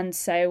 And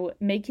so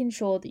making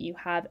sure that you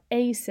have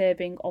a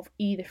serving of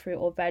either fruit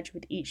or veg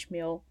with each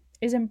meal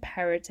is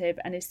imperative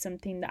and is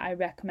something that I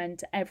recommend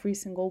to every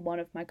single one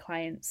of my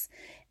clients.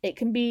 It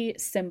can be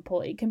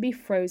simple, it can be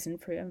frozen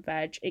fruit and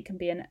veg, it can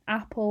be an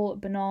apple,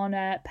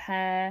 banana,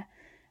 pear,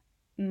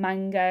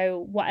 mango,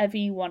 whatever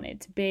you want it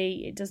to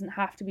be. It doesn't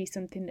have to be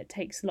something that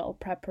takes a lot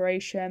of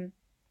preparation.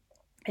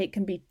 It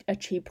can be a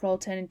cheaper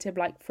alternative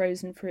like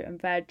frozen fruit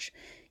and veg.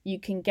 You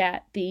can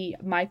get the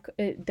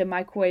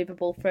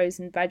microwavable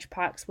frozen veg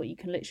packs, what you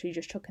can literally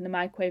just chuck in the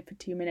microwave for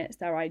 2 minutes.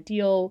 They're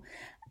ideal.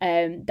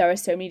 There are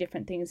so many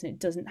different things and it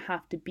doesn't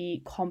have to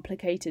be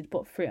complicated,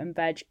 but fruit and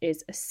veg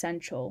is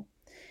essential.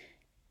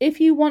 If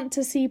you want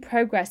to see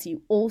progress,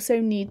 you also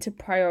need to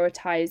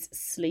prioritize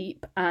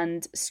sleep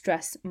and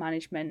stress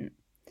management,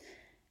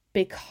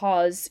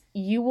 because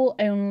you will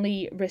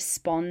only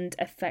respond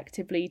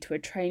effectively to a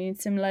training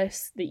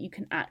stimulus that you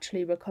can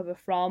actually recover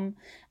from,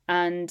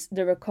 and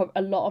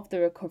a lot of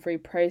the recovery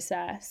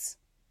process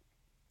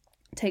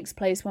takes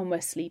place when we're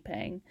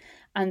sleeping,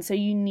 and so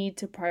you need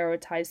to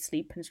prioritize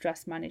sleep and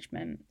stress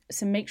management.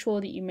 So make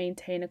sure that you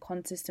maintain a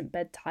consistent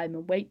bedtime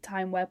and wake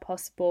time where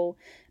possible.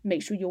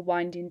 Make sure you're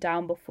winding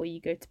down before you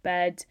go to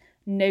bed.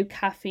 No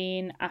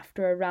caffeine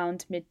after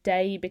around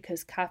midday,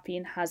 because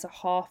caffeine has a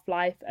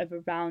half-life of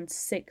around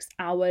 6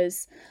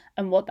 hours.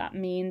 And what that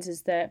means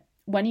is that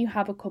when you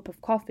have a cup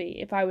of coffee,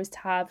 if I was to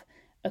have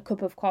a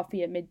cup of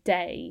coffee at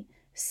midday,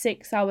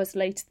 6 hours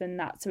later than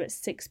that, so at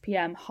 6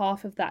 p.m,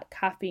 half of that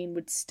caffeine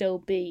would still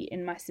be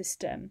in my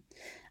system.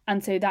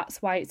 And so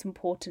that's why it's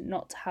important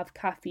not to have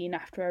caffeine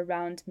after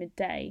around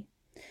midday.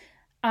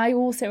 I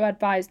also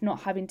advise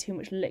not having too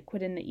much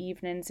liquid in the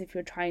evenings if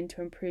you're trying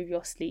to improve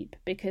your sleep,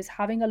 because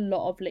having a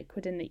lot of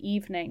liquid in the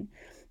evening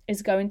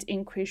is going to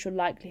increase your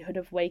likelihood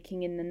of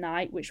waking in the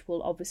night, which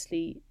will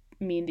obviously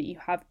mean that you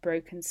have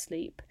broken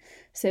sleep.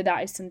 So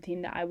that is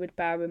something that I would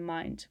bear in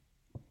mind.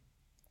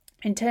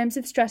 In terms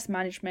of stress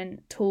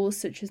management, tools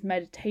such as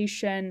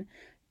meditation,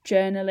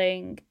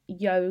 journaling,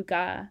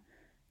 yoga,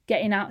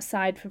 getting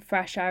outside for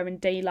fresh air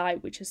and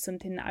daylight, which is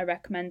something that I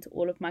recommend to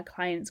all of my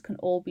clients, can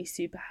all be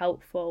super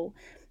helpful.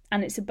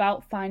 And it's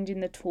about finding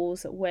the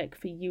tools that work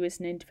for you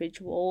as an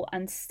individual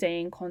and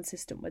staying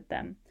consistent with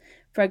them.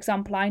 For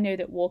example, I know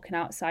that walking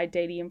outside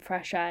daily in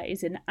fresh air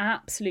is an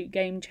absolute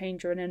game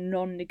changer and a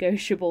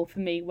non-negotiable for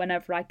me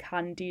whenever I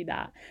can do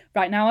that.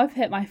 Right now I've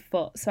hit my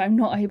foot, so I'm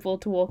not able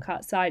to walk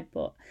outside,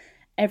 but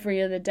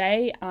every other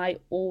day I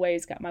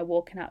always get my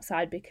walking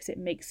outside because it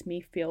makes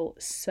me feel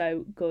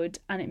so good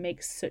and it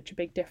makes such a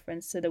big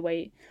difference to the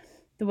way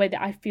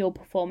that I feel,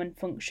 perform and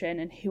function,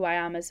 and who I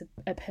am as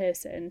a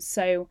person.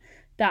 So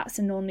that's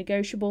a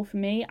non-negotiable for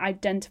me.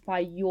 Identify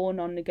your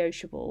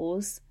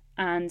non-negotiables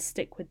and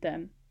stick with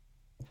them.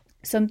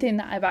 Something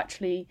that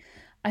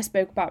I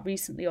spoke about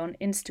recently on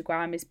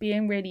Instagram is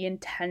being really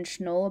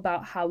intentional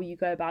about how you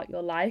go about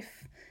your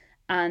life,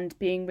 and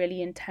being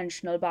really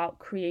intentional about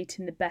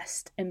creating the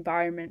best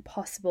environment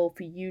possible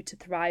for you to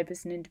thrive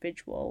as an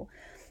individual.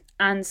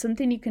 And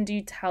something you can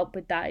do to help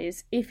with that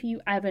is, if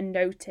you ever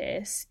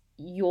notice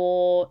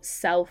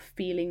yourself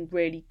feeling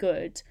really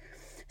good,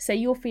 say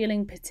you're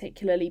feeling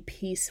particularly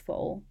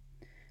peaceful,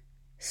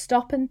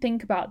 stop and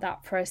think about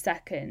that for a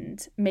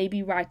second.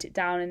 Maybe write it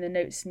down in the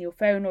notes in your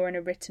phone or in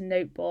a written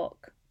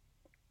notebook,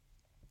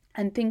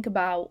 and think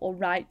about or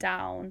write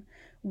down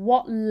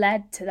what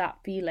led to that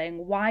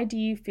feeling. Why do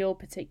you feel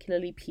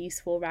particularly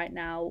peaceful right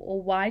now?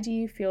 Or why do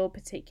you feel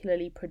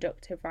particularly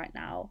productive right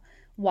now?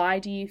 Why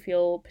do you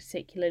feel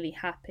particularly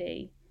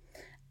happy?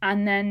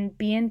 And then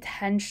be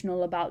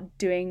intentional about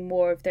doing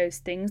more of those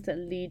things that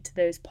lead to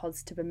those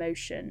positive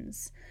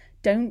emotions.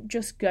 Don't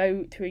just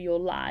go through your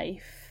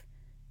life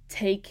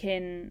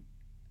taking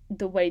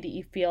the way that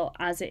you feel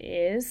as it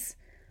is.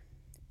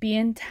 Be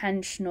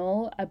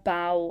intentional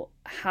about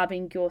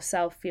having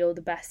yourself feel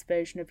the best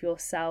version of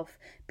yourself.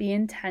 Be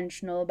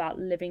intentional about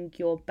living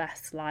your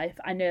best life.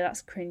 I know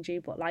that's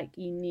cringy, but like,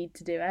 you need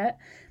to do it.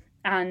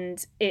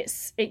 And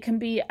it can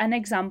be an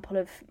example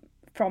of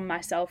from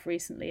myself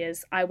recently,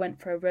 as I went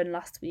for a run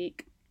last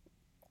week.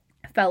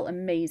 Felt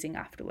amazing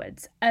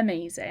afterwards.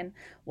 Amazing.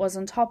 Was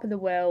on top of the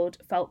world,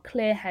 felt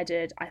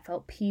clear-headed, I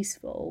felt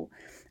peaceful.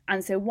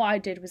 And so what I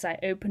did was I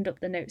opened up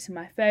the notes in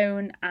my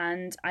phone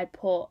and I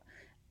put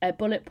a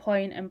bullet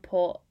point and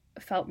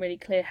felt really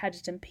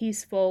clear-headed and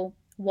peaceful.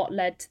 What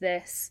led to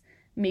this?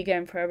 Me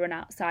going for a run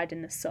outside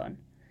in the sun.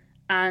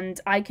 And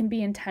I can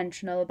be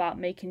intentional about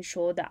making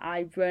sure that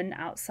I run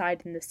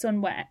outside in the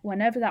sun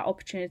whenever that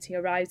opportunity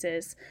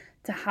arises,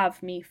 to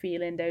have me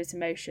feeling those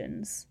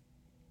emotions.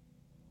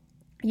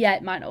 Yeah,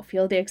 it might not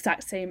feel the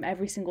exact same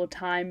every single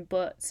time,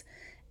 but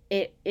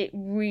it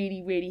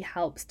really, really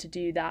helps to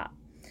do that.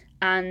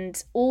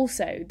 And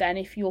also then,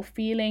 if you're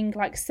feeling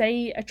like,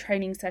 say a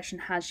training session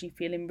has you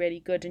feeling really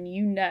good and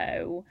you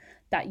know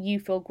that you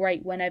feel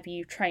great whenever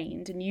you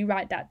trained, and you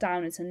write that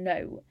down as a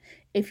note,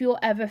 if you're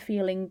ever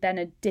feeling then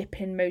a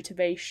dip in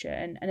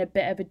motivation and a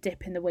bit of a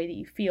dip in the way that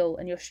you feel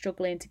and you're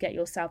struggling to get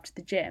yourself to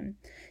the gym,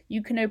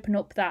 you can open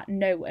up that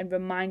note and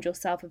remind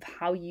yourself of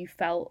how you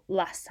felt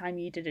last time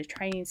you did a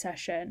training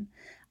session,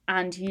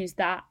 and use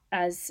that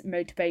as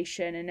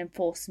motivation and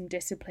enforce some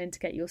discipline to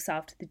get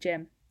yourself to the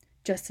gym,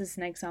 just as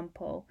an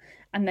example.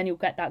 And then you'll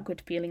get that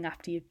good feeling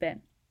after you've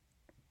been.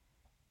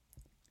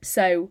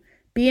 So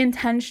be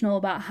intentional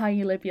about how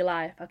you live your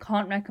life. I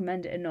can't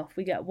recommend it enough.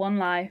 We get one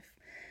life,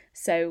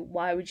 so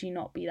why would you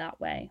not be that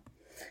way?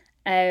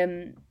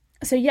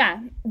 So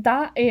yeah,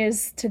 that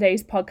is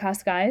today's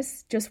podcast,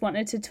 guys. Just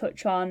wanted to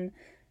touch on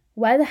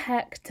where the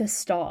heck to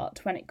start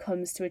when it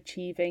comes to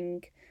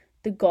achieving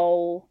the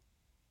goal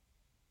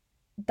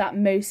that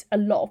a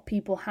lot of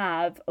people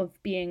have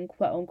of being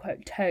quote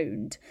unquote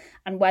toned,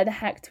 and where the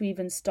heck to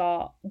even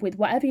start with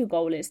whatever your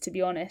goal is. To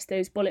be honest,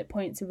 those bullet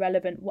points are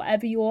relevant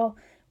whatever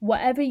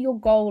your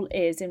goal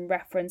is in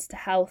reference to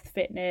health,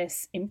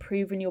 fitness,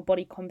 improving your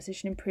body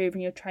composition,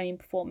 improving your training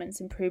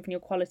performance, improving your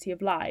quality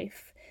of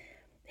life.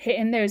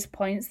 Hitting those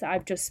points that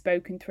I've just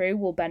spoken through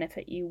will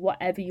benefit you,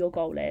 whatever your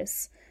goal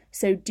is.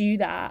 So do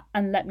that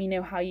and let me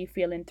know how you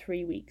feel in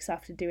 3 weeks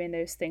after doing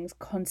those things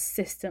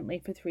consistently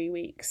for 3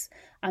 weeks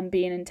and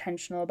being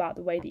intentional about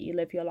the way that you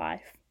live your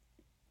life.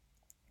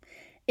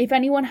 If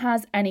anyone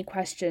has any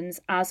questions,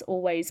 as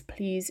always,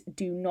 please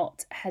do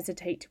not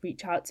hesitate to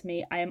reach out to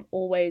me. I am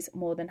always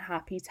more than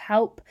happy to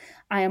help.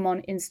 I am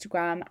on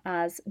Instagram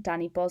as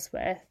Danny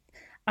Bosworth.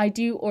 I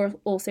do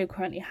also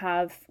currently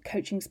have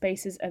coaching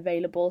spaces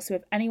available, so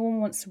if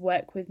anyone wants to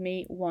work with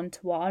me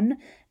one-to-one,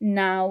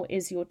 now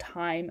is your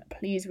time.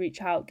 Please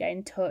reach out, get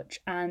in touch,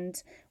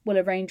 and we'll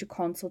arrange a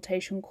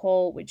consultation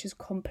call, which is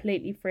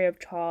completely free of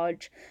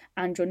charge,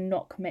 and you're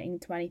not committing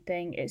to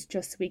anything. It's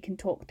just so we can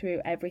talk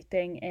through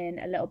everything in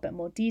a little bit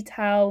more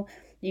detail.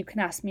 You can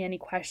ask me any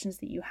questions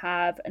that you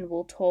have, and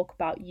we'll talk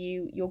about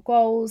your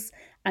goals,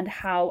 and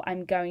how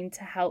I'm going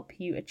to help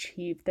you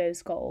achieve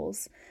those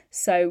goals.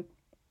 So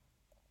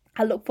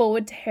I look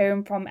forward to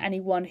hearing from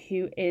anyone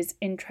who is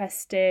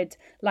interested.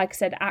 Like I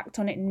said, act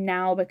on it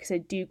now, because I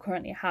do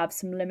currently have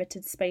some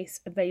limited space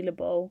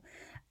available.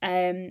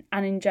 And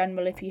in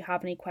general, if you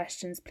have any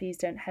questions, please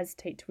don't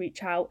hesitate to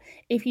reach out.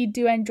 If you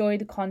do enjoy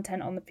the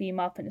content on the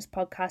Female Fitness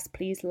Podcast,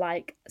 please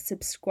like,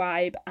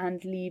 subscribe,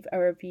 and leave a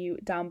review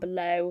down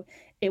below.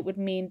 It would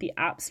mean the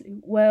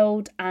absolute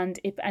world. And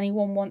if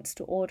anyone wants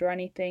to order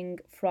anything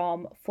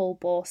from Full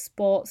Bore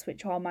Sports,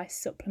 which are my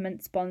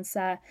supplement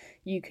sponsor,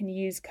 you can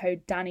use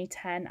code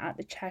Danny10 at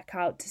the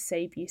checkout to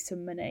save you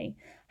some money.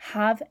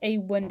 Have a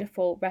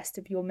wonderful rest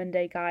of your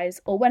Monday,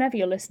 guys, or whenever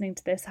you're listening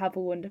to this, have a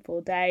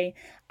wonderful day,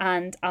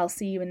 and I'll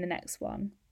see you in the next one.